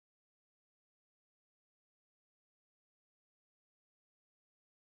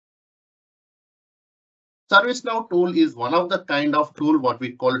ServiceNow tool is one of the kind of tool what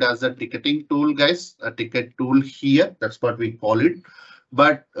we call it as a ticketing tool, guys. A ticket tool here, that's what we call it.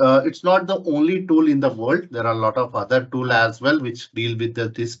 But it's not the only tool in the world. There are a lot of other tools as well which deal with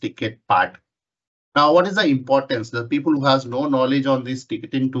this ticket part. Now, what is the importance? The people who has no knowledge on this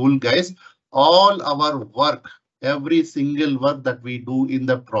ticketing tool, guys, all our work, every single work that we do in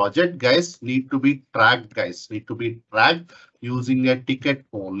the project, guys, need to be tracked, guys, need to be tracked using a ticket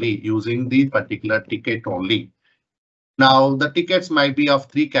only, using the particular ticket only. Now, the tickets might be of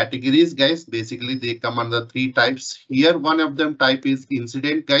three categories, guys. Basically, they come under three types here. One of them type is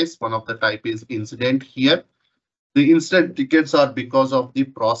incident, guys. One of the type is incident here. The incident tickets are because of the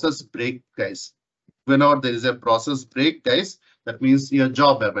process break, guys. Whenever there is a process break, guys, that means your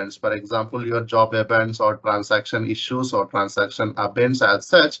job events, for example, your job events or transaction issues or transaction events as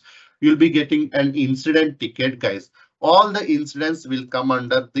such, you'll be getting an incident ticket, guys. All the incidents will come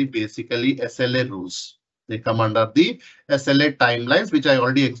under the basically SLA rules. They come under the SLA timelines, which I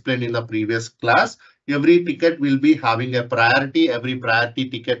already explained in the previous class. Every ticket will be having a priority. Every priority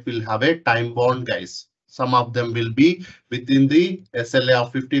ticket will have a time bound, guys. Some of them will be within the SLA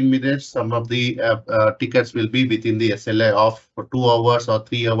of 15 minutes. Some of the tickets will be within the SLA of 2 hours or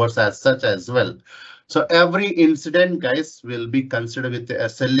 3 hours as such as well. So every incident, guys, will be considered with the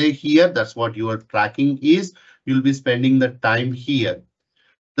SLA here. That's what your tracking is. You'll be spending the time here.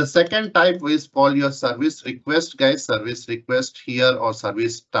 The second type is called your service request, guys. Service request here or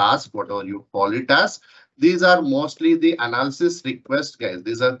service task, whatever you call it as. These are mostly the analysis request, guys.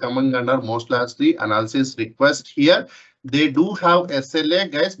 These are coming under mostly as the analysis request here. They do have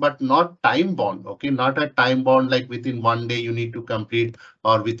SLA, guys, but not time bound. OK, not a time bound like within 1 day you need to complete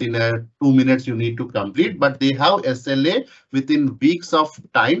or within 2 minutes you need to complete. But they have SLA within weeks of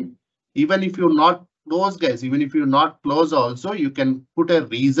time. Even if you're not close, guys, even if you're not close also, you can put a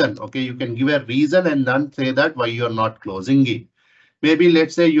reason. OK, you can give a reason and then say that why you're not closing it. Maybe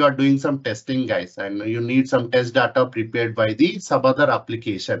let's say you are doing some testing, guys, and you need some test data prepared by the some other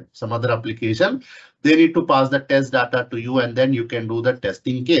application. They need to pass the test data to you and then you can do the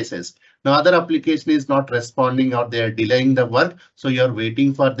testing cases. Now, other application is not responding or they are delaying the work. So you're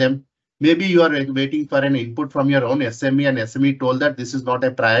waiting for them. Maybe you are waiting for an input from your own SME and SME told that this is not a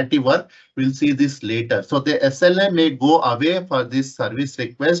priority work. We'll see this later. So the SLA may go away for this service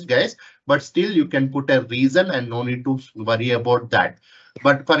request, guys, but still you can put a reason and no need to worry about that.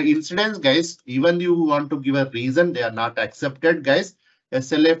 But for incidents, guys, even you want to give a reason, they are not accepted, guys.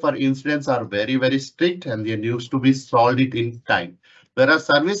 SLA for incidents are very, very strict and they used to be solved it in time. Whereas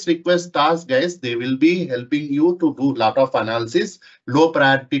service request tasks, guys, they will be helping you to do a lot of analysis. Low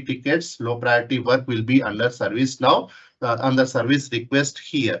priority tickets, low priority work will be under ServiceNow, under service request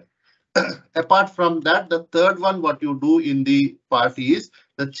here. Apart from that, the third one, what you do in the part is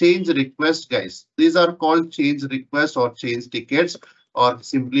the change request, guys. These are called change requests or change tickets, or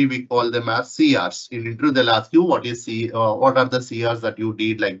simply we call them as CRs. In intro, they'll ask you what is what are the CRs that you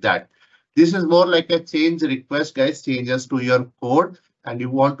did like that. This is more like a change request, guys, changes to your code and you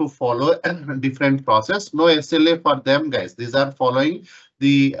want to follow a different process. No SLA for them, guys. These are following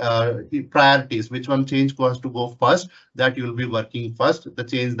the priorities. Which one change has to go first, that you will be working first. The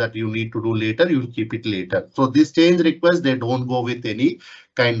change that you need to do later, you will keep it later. So this change request, they don't go with any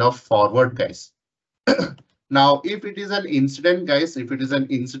kind of forward, guys. Now, if it is an incident, guys, if it is an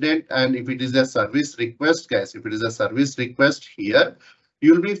incident and if it is a service request, guys, if it is a service request here,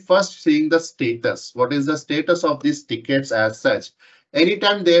 you'll be first seeing the status. What is the status of these tickets as such?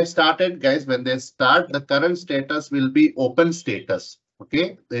 Anytime they have started, guys, when they start, the current status will be open status.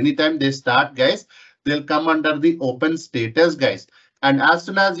 OK, anytime they start, guys, they'll come under the open status, guys. And as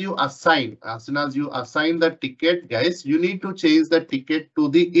soon as you assign the ticket, guys, you need to change the ticket to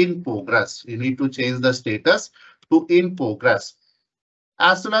the in progress. You need to change the status to in progress.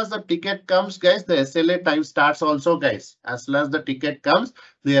 As soon as the ticket comes, guys, the SLA time starts also, guys. As soon as the ticket comes,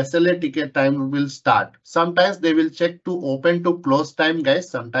 the SLA ticket time will start. Sometimes they will check to open to close time, guys.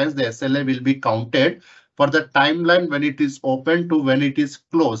 Sometimes the SLA will be counted for the timeline when it is open to when it is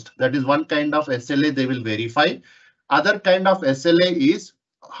closed. That is one kind of SLA they will verify. Other kind of SLA is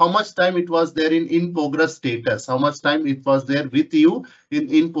how much time it was there in progress status, how much time it was there with you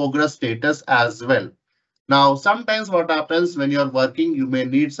in progress status as well. Now, sometimes what happens when you're working, you may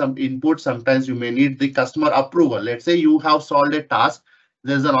need some input. Sometimes you may need the customer approval. Let's say you have solved a task.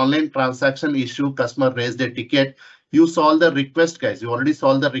 There's an online transaction issue. Customer raised a ticket. You solve the request, guys. You already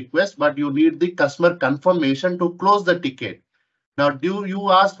solved the request, but you need the customer confirmation to close the ticket. Now, do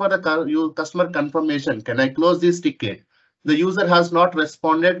you ask for the customer confirmation? Can I close this ticket? The user has not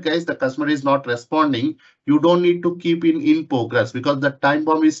responded, guys. The customer is not responding. You don't need to keep in progress because the time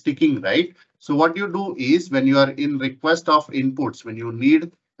bomb is ticking, right? So what you do is when you are in request of inputs, when you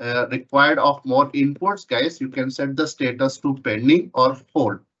need required of more inputs, guys, you can set the status to pending or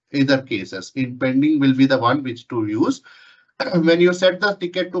hold. Either cases. In pending will be the one which to use. When you set the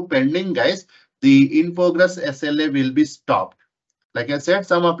ticket to pending, guys, the in progress SLA will be stopped. Like I said,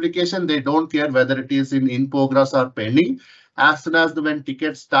 some application they don't care whether it is in progress or pending. As soon as when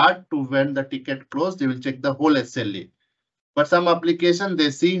ticket start to when the ticket close, they will check the whole SLA. But some application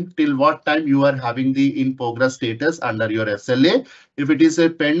they see till what time you are having the in progress status under your SLA. If it is a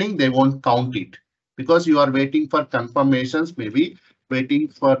pending, they won't count it because you are waiting for confirmations, maybe waiting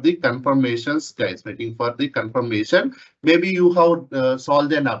for the confirmations, guys, waiting for the confirmation. Maybe you have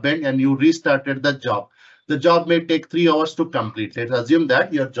solved an event and you restarted the job. The job may take 3 hours to complete. Let's assume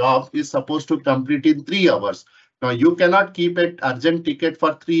that your job is supposed to complete in 3 hours. Now you cannot keep an urgent ticket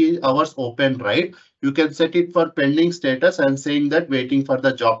for 3 hours open, right? You can set it for pending status and saying that waiting for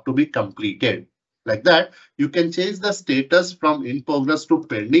the job to be completed. Like that, you can change the status from in progress to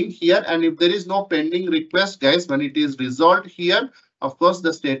pending here. And if there is no pending request, guys, when it is resolved here, of course,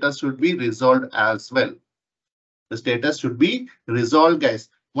 the status should be resolved as well. The status should be resolved, guys.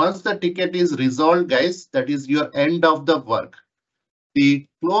 Once the ticket is resolved, guys, that is your end of the work. The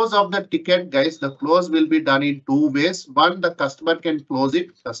close of the ticket, guys, the close will be done in 2 ways. One, the customer can close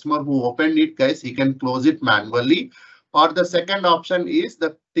it. Customer who opened it, guys, he can close it manually. Or the second option is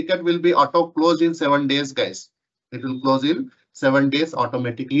the ticket will be auto closed in 7 days, guys. It will close in 7 days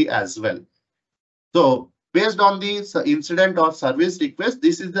automatically as well. So based on the incident or service request,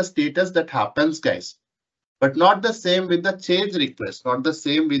 this is the status that happens, guys. But not the same with the change request, not the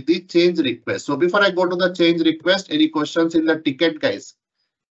same with the change request. So before I go to the change request, any questions in the ticket, guys?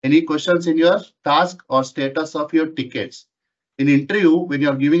 Any questions in your task or status of your tickets? In interview, when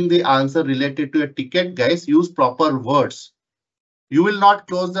you're giving the answer related to a ticket, guys, use proper words. You will not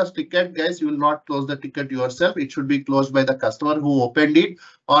close the ticket, guys. You will not close the ticket yourself. It should be closed by the customer who opened it,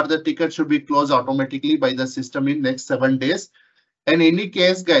 or the ticket should be closed automatically by the system in next 7 days. In any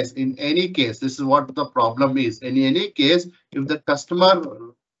case, guys, in any case, this is what the problem is. In any case, if the customer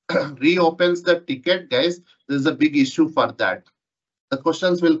reopens the ticket, guys, there's a big issue for that. The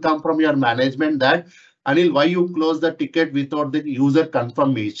questions will come from your management that, Anil, why you close the ticket without the user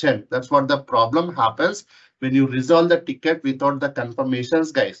confirmation? That's what the problem happens when you resolve the ticket without the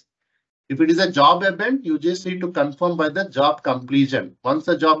confirmations, guys. If it is a job event, you just need to confirm by the job completion. Once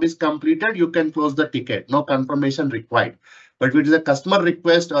the job is completed, you can close the ticket. No confirmation required. But if it is a customer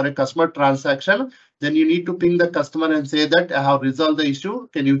request or a customer transaction, then you need to ping the customer and say that I have resolved the issue.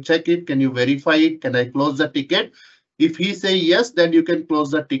 Can you check it? Can you verify it? Can I close the ticket? If he say yes, then you can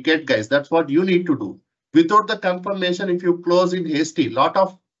close the ticket, guys. That's what you need to do. Without the confirmation, if you close in hasty, lot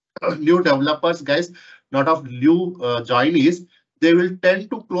of new developers, guys, lot of new joinees, they will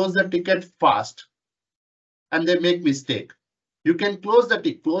tend to close the ticket fast and they make mistake. You can close the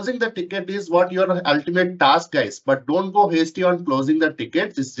ticket. Closing the ticket is what your ultimate task, guys, but don't go hasty on closing the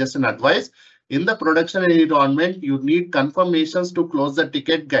ticket. This is just an advice. In the production environment, you need confirmations to close the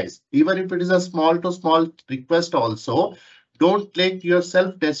ticket, guys. Even if it is a small to small request also, don't take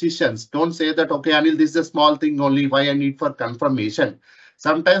yourself decisions. Don't say that, okay, Anil, this is a small thing only, why I need for confirmation.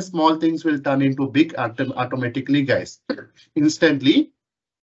 Sometimes small things will turn into big automatically, guys. Instantly,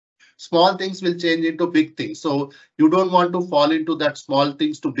 small things will change into big things. So you don't want to fall into that small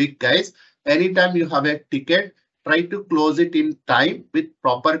things to big, guys. Anytime you have a ticket, try to close it in time with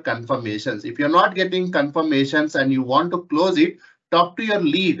proper confirmations. If you're not getting confirmations and you want to close it, talk to your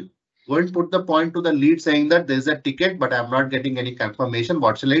lead. Go and put the point to the lead saying that there's a ticket, but I'm not getting any confirmation.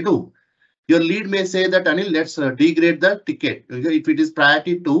 What shall I do? Your lead may say that, Anil, let's degrade the ticket. If it is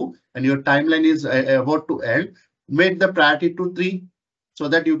priority 2 and your timeline is about to end, make the priority to 3 so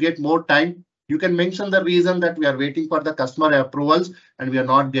that you get more time. You can mention the reason that we are waiting for the customer approvals and we are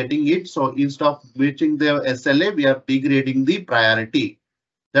not getting it. So instead of reaching the SLA, we are degrading the priority.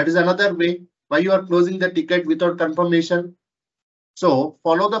 That is another way why you are closing the ticket without confirmation. So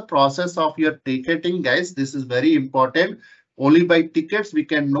follow the process of your ticketing, guys. This is very important. Only by tickets we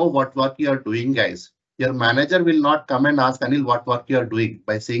can know what work you are doing, guys. Your manager will not come and ask Anil what work you are doing.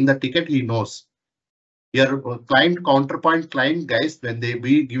 By seeing the ticket, he knows. Your client counterpoint client, guys, when they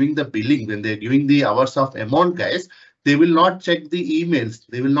be giving the billing, when they're giving the hours of amount, guys, they will not check the emails.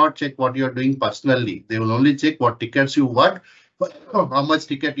 They will not check what you're doing personally. They will only check what tickets you work, how much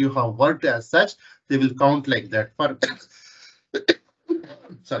ticket you have worked as such. They will count like that. For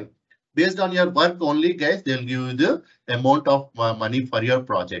sorry, based on your work only, guys, they'll give you the amount of money for your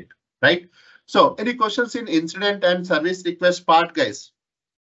project, right? So any questions in incident and service request part, guys?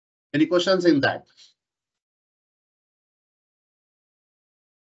 Any questions in that?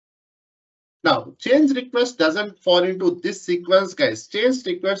 Now, change request doesn't fall into this sequence, guys. Change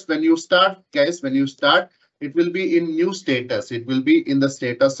request when you start, guys, when you start, it will be in new status. It will be in the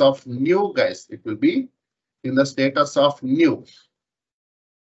status of new, guys. It will be in the status of new.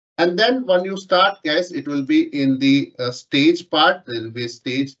 And then when you start, guys, it will be in the stage part. There will be a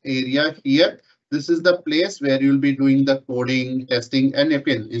stage area here. This is the place where you'll be doing the coding, testing, and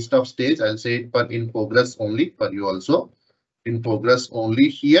again, instead of stage, I'll say it for in progress only for you also. In progress only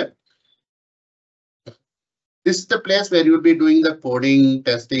here. This is the place where you'll be doing the coding,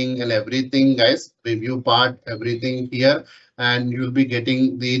 testing, and everything, guys. Review part, everything here, and you'll be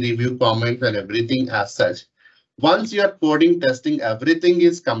getting the review comments and everything as such. Once your coding, testing, everything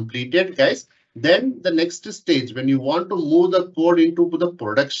is completed, guys, then the next stage, when you want to move the code into the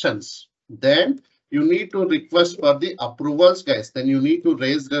productions, then you need to request for the approvals, guys. Then you need to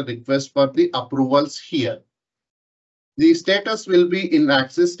raise the request for the approvals here. The status will be in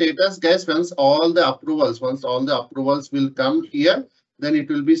access status, guys. Once all the approvals will come here, then it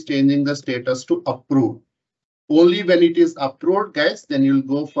will be changing the status to approved. Only when it is approved, guys, then you'll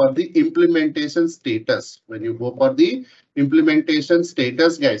go for the implementation status. When you go for the implementation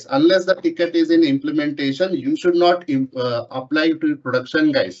status, guys, unless the ticket is in implementation, you should not apply to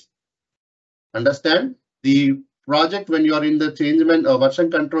production, guys. Understand? The project when you are in the changement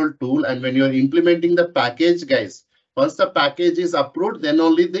version control tool and when you are implementing the package, guys, once the package is approved, then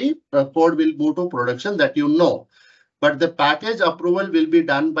only the code will go to production, that you know. But the package approval will be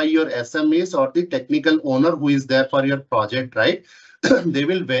done by your SMEs or the technical owner who is there for your project, right? They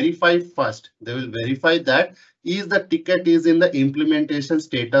will verify first. They will verify that is the ticket is in the implementation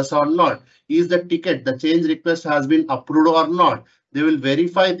status or not. Is the ticket, the change request has been approved or not. They will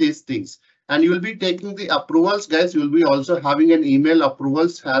verify these things. And you will be taking the approvals, guys. You will be also having an email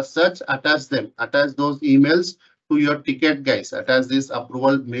approvals as such. Attach them. Attach those emails to your ticket, guys. Attach these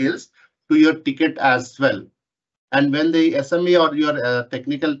approval mails to your ticket as well. And when the SME or your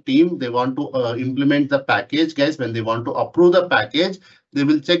technical team, they want to implement the package, guys, when they want to approve the package, they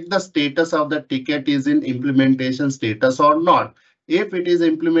will check the status of the ticket is in implementation status or not. If it is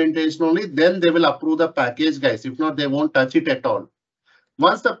implementation only, then they will approve the package, guys. If not, they won't touch it at all.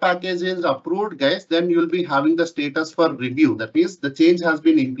 Once the package is approved, guys, then you'll be having the status for review. That means the change has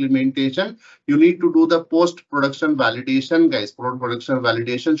been implementation. You need to do the post-production validation, guys. Post-production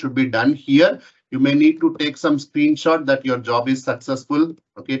validation should be done here. You may need to take some screenshot that your job is successful.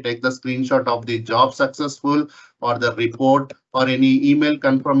 Okay, take the screenshot of the job successful or the report or any email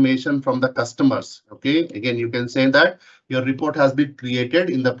confirmation from the customers. Okay, again, you can say that your report has been created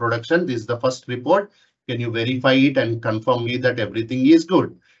in the production. This is the first report. Can you verify it and confirm me that everything is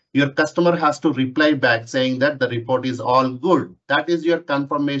good? Your customer has to reply back saying that the report is all good. That is your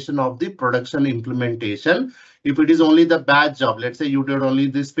confirmation of the production implementation. If it is only the batch job, let's say you did only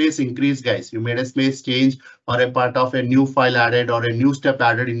the space increase, guys. You made a space change or a part of a new file added or a new step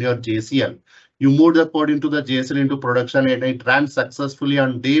added in your JCL. You moved the code into the JSL into production and it ran successfully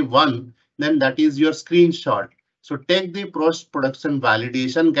on day one. Then that is your screenshot. So take the post-production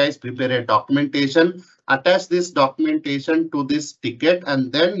validation, guys, prepare a documentation, attach this documentation to this ticket,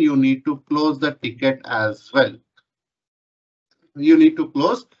 and then you need to close the ticket as well. You need to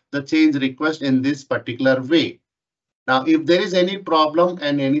close the change request in this particular way. Now, if there is any problem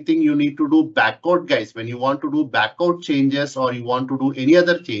and anything you need to do backward, guys, when you want to do backward changes or you want to do any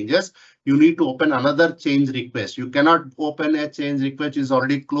other changes, you need to open another change request. You cannot open a change request is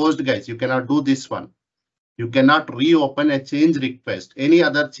already closed, guys. You cannot do this one. You cannot reopen a change request. Any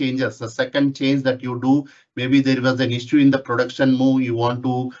other changes, the second change that you do, maybe there was an issue in the production move, you want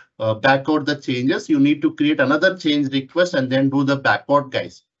to backward the changes, you need to create another change request and then do the backward,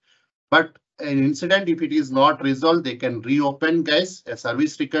 guys. But an incident, if it is not resolved, they can reopen, guys. A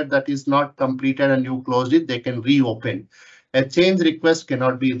service record that is not completed and you closed it, they can reopen. A change request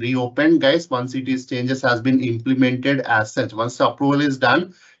cannot be reopened, guys, once it is changes has been implemented as such. Once the approval is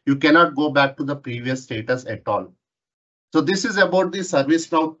done, you cannot go back to the previous status at all. So this is about the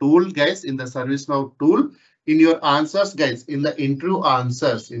ServiceNow tool, guys. In the ServiceNow tool, in your answers, guys, in the interview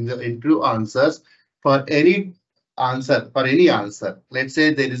answers, for any answer, let's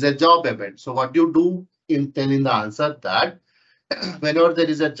say there is a job event. So what you do in the answer that whenever there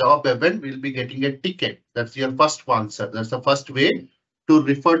is a job event, we'll be getting a ticket. That's your first answer. That's the first way to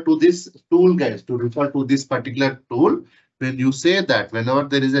refer to this tool, guys, to refer to this particular tool. When you say that whenever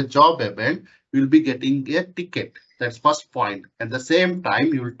there is a job event, we'll be getting a ticket. That's first point. At the same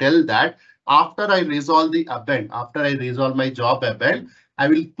time, you will tell that after I resolve the event, after I resolve my job event, I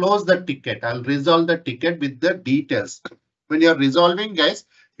will close the ticket. I'll resolve the ticket with the details. When you're resolving, guys,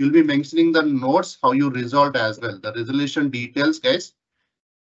 you'll be mentioning the notes, how you resolved as well. The resolution details, guys.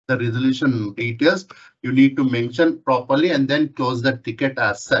 the resolution details, you need to mention properly and then close the ticket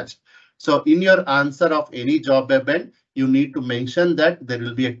as such. So in your answer of any job event, you need to mention that there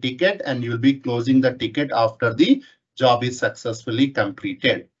will be a ticket and you will be closing the ticket after the job is successfully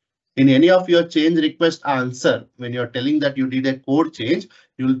completed. In any of your change request answer, when you're telling that you did a code change,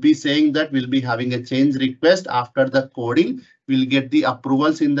 you will be saying that we'll be having a change request after the coding. We'll get the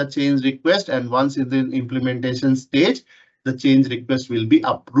approvals in the change request, and once in the implementation stage, the change request will be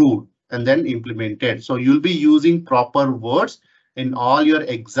approved and then implemented. So you'll be using proper words in all your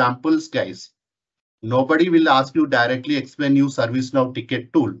examples, guys. Nobody will ask you directly explain you ServiceNow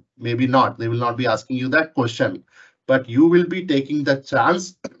ticket tool. Maybe not. They will not be asking you that question. But you will be taking the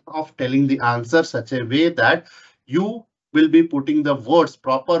chance of telling the answer such a way that you will be putting the words,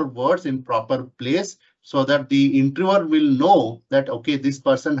 proper words in proper place so that the interviewer will know that, okay, this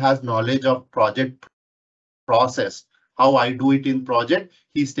person has knowledge of project process. How I do it in project,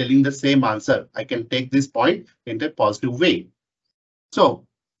 he's telling the same answer. I can take this point in a positive way. So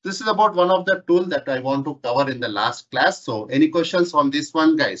this is about one of the tools that I want to cover in the last class. So any questions on this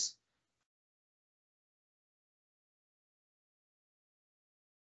one, guys?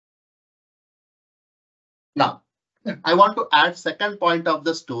 Now, I want to add second point of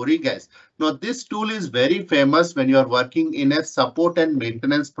the story, guys. Now, this tool is very famous when you are working in a support and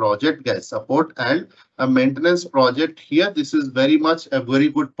maintenance project, guys. Support and a maintenance project here. This is very much a very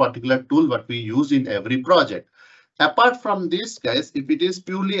good particular tool what we use in every project. Apart from this, guys, if it is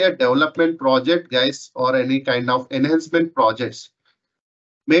purely a development project, guys, or any kind of enhancement projects,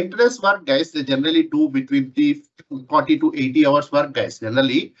 maintenance work, guys, they generally do between the 40 to 80 hours work, guys.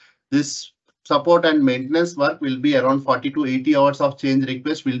 Generally, this support and maintenance work will be around 40 to 80 hours of change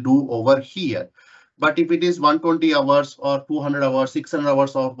request will do over here. But if it is 120 hours or 200 hours, 600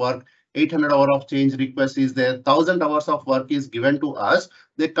 hours of work, 800 hours of change request is there, 1000 hours of work is given to us,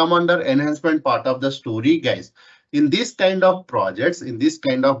 they come under enhancement part of the story, guys. In this kind of projects, in this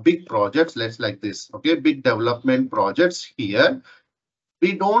kind of big projects, let's like this, okay, big development projects here,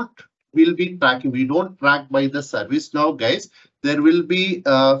 we don't will be tracking, we don't track by the ServiceNow, guys. There will be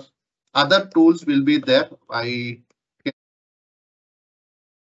other tools will be there. I